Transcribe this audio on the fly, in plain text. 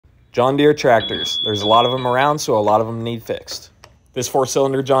John Deere tractors. There's a lot of them around, so a lot of them need fixed. This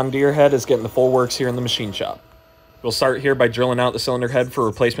 4-cylinder John Deere head is getting the full works here in the machine shop. We'll start here by drilling out the cylinder head for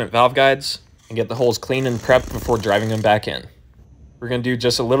replacement valve guides and get the holes cleaned and prepped before driving them back in. We're going to do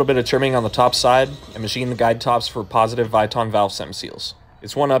just a little bit of trimming on the top side and machine the guide tops for positive Viton valve stem seals.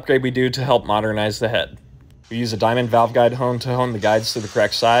 It's one upgrade we do to help modernize the head. We use a diamond valve guide hone to hone the guides to the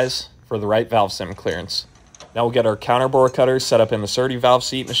correct size for the right valve stem clearance. Now we'll get our counterbore cutters set up in the SERDI valve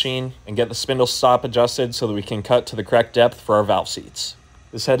seat machine and get the spindle stop adjusted so that we can cut to the correct depth for our valve seats.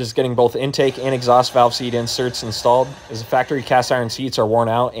 This head is getting both intake and exhaust valve seat inserts installed, as the factory cast iron seats are worn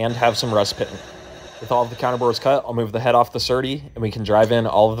out and have some rust pitting. With all of the counterbores cut, I'll move the head off the SERDI and we can drive in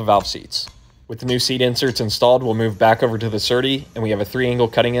all of the valve seats. With the new seat inserts installed, we'll move back over to the SERDI and we have a 3-angle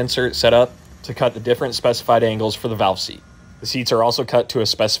cutting insert set up to cut the different specified angles for the valve seat. The seats are also cut to a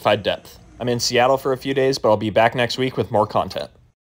specified depth. I'm in Seattle for a few days, but I'll be back next week with more content.